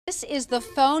This is the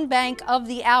phone bank of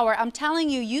the hour. I'm telling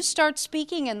you, you start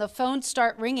speaking and the phones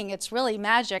start ringing. It's really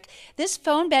magic. This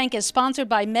phone bank is sponsored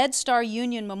by MedStar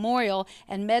Union Memorial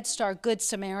and MedStar Good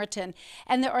Samaritan.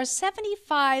 And there are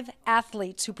 75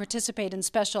 athletes who participate in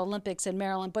Special Olympics in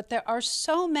Maryland, but there are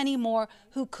so many more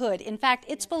who could. In fact,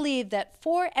 it's believed that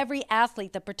for every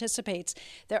athlete that participates,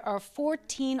 there are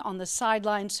 14 on the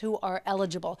sidelines who are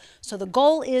eligible. So the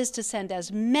goal is to send as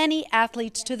many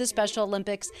athletes to the Special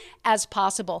Olympics as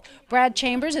possible. Brad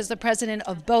Chambers is the president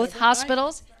of both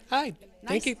hospitals. Hi. Nice.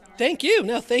 Thank you. Thank you.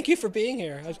 No, thank you for being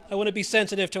here. I want to be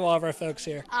sensitive to all of our folks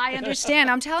here. I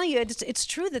understand. I'm telling you, it's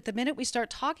true that the minute we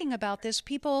start talking about this,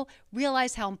 people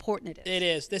realize how important it is. It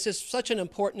is. This is such an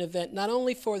important event, not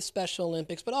only for the Special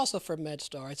Olympics, but also for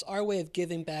MedStar. It's our way of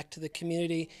giving back to the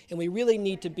community, and we really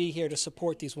need to be here to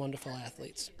support these wonderful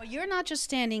athletes. But you're not just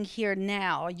standing here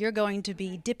now. You're going to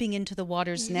be dipping into the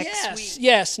waters next week.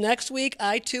 Yes. Next week,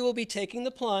 I too will be taking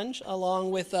the plunge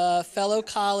along with fellow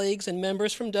colleagues and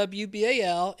members from WBAL.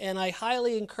 And I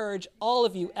highly encourage all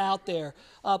of you out there,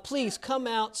 please come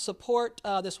out, support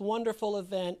this wonderful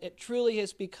event. It truly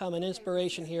has become an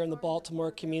inspiration here in the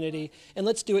Baltimore community, and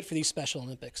let's do it for these Special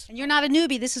Olympics. And you're not a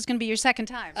newbie. This is going to be your second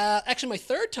time. Actually, my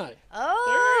third time.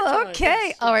 Oh, okay.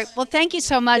 Yes, all right. Well, thank you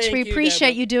so much. Thank we you,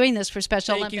 appreciate Deborah. you doing this for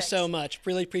Special Olympics. Thank you so much.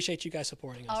 Really appreciate you guys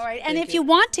supporting us. All right. And Thank if you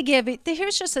want to give,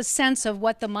 here's just a sense of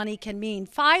what the money can mean.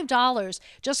 $5,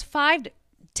 just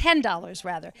 $10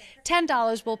 rather.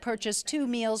 $10 will purchase 2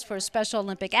 meals for a Special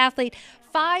Olympic athlete.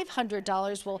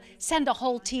 $500 will send a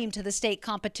whole team to the state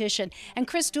competition. And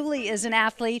Chris Dooley is an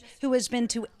athlete who has been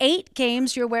to 8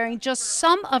 games. You're wearing just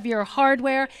some of your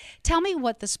hardware. Tell me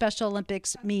what the Special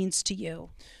Olympics means to you.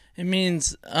 It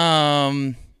means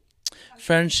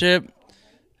friendship.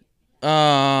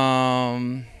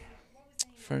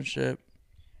 Friendship.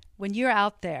 When you're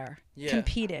out there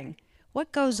competing,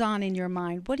 what goes on in your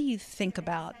mind? What do you think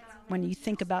about when you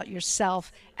think about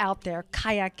yourself out there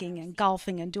kayaking and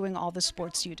golfing and doing all the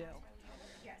sports you do?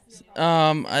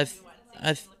 I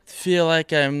feel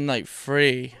like I'm like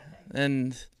free,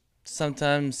 and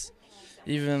sometimes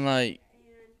even like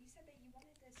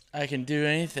I can do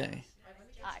anything.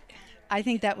 I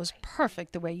think that was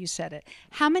perfect the way you said it.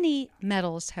 How many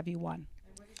medals have you won?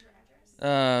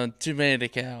 Too many to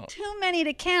count. Too many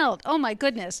to count. Oh, my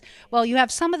goodness. Well, you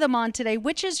have some of them on today.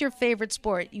 Which is your favorite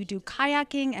sport? You do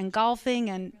kayaking and golfing,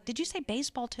 and did you say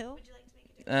baseball too?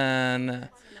 And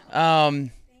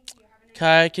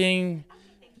kayaking,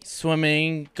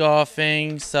 swimming,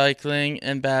 golfing, cycling,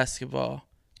 and basketball.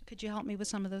 Could you help me with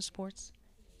some of those sports?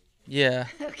 Yeah.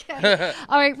 Okay.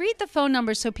 All right, read the phone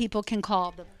number so people can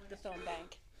call the phone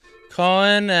bank. Call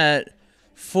in at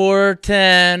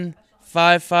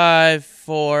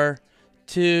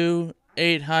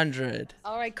 410-554-2800.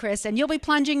 All right, Chris, and you'll be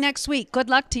plunging next week. Good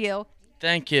luck to you.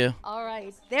 Thank you. All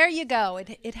right, there you go.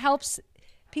 It helps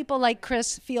people like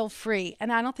Chris feel free,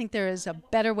 and I don't think there is a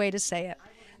better way to say it.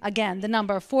 Again, the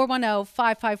number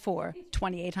 410-554-2800.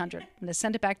 I'm going to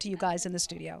send it back to you guys in the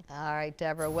studio. All right,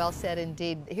 Deborah, well said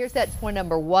indeed. Here's that phone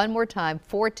number one more time,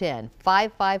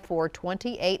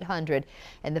 410-554-2800.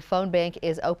 And the phone bank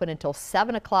is open until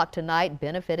 7 o'clock tonight,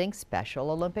 benefiting Special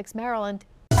Olympics Maryland.